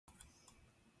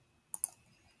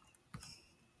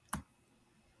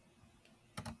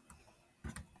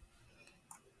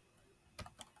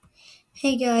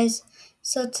Hey guys,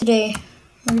 so today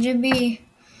I'm going to be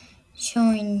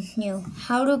showing you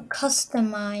how to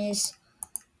customize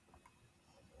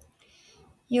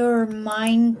your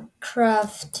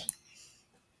Minecraft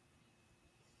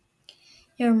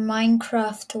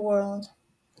world.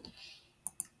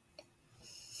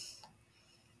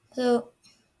 So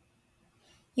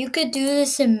you could do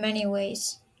this in many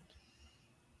ways.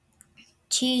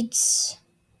 Cheats,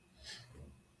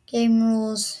 game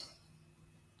rules.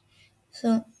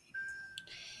 So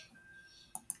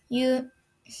you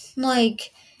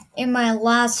like in my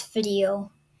last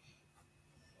video,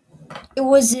 it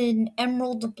was an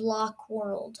emerald block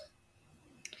world.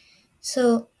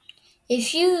 So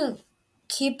if you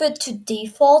keep it to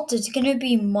default, it's going to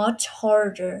be much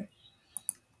harder.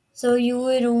 So you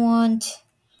would want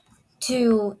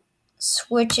to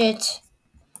switch it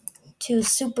to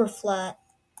super flat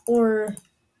or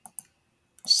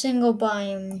single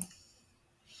biome.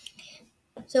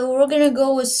 So we're going to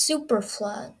go with super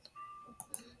flat.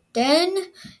 Then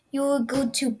you will go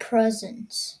to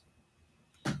presence.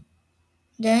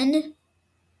 Then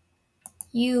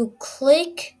you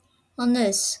click on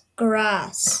this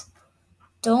grass.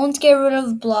 Don't get rid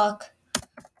of block.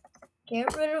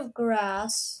 Get rid of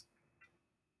grass.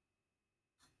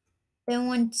 Then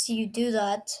once you do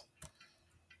that,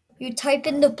 you type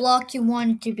in the block you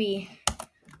want it to be.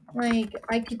 Like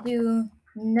I could do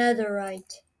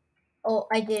netherite. Oh,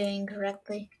 I did it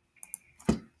incorrectly.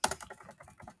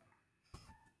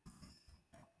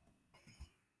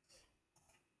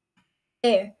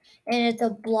 There. And it's a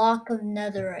block of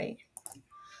netherite.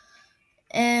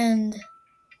 And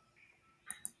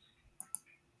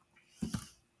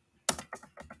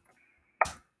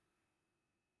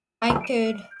I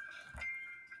could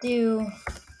do.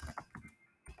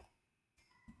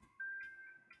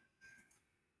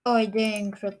 Oh, I did it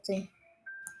incorrectly.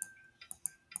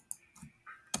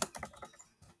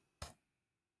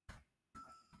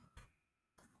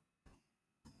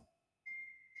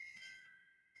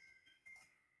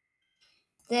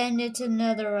 Then it's a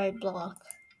netherite block.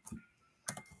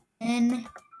 Then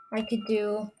I could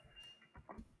do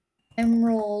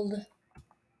emerald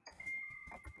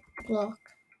block.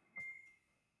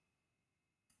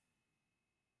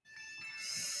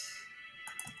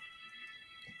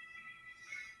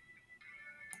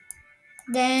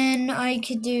 Then I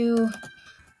could do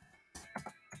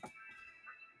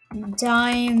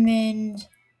diamond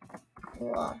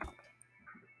block.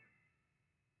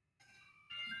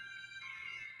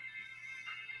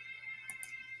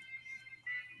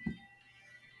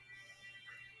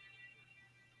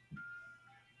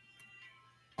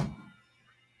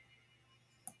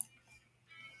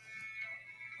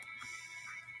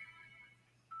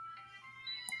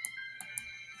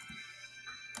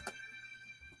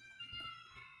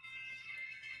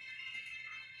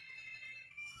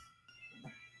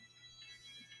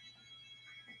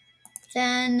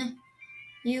 Then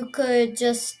you could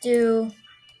just do.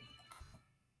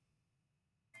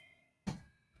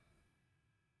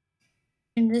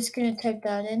 I'm just gonna type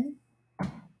that in.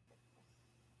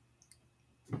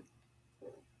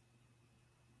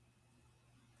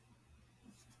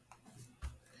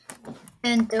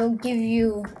 And they'll give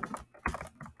you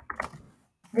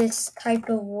this type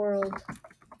of world.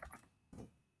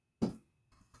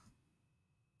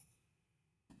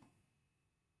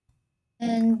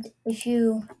 And if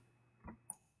you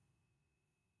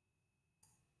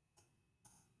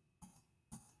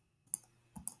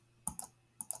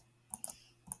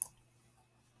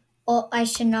oh, I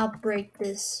should not break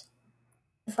this.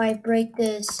 If I break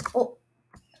this, oh,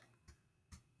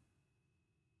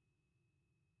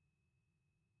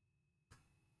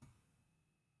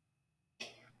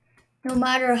 no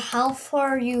matter how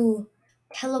far you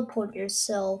teleport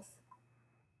yourself,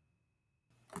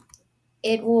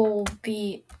 it will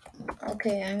be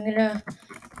okay. I'm gonna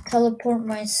teleport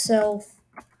myself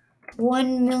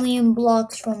 1 million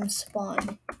blocks from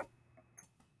spawn.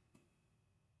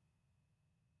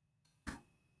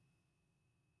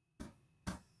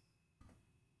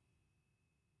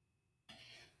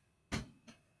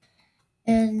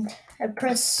 And I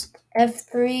pressed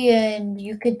F3 and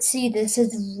you could see this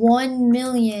is 1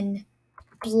 million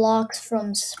blocks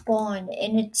from spawn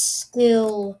and it's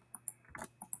still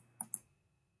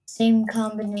same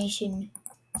combination.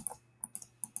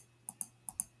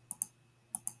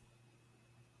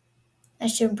 I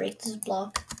shouldn't break this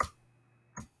block.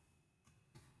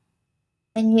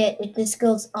 And yet it just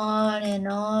goes on and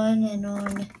on and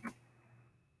on.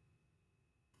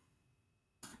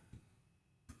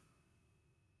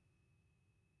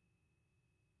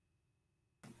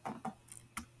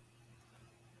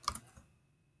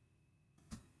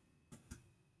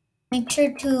 Make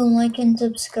sure to like and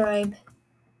subscribe.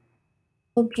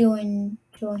 Hope you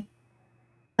enjoy.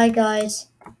 Bye, guys.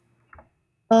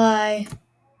 Bye.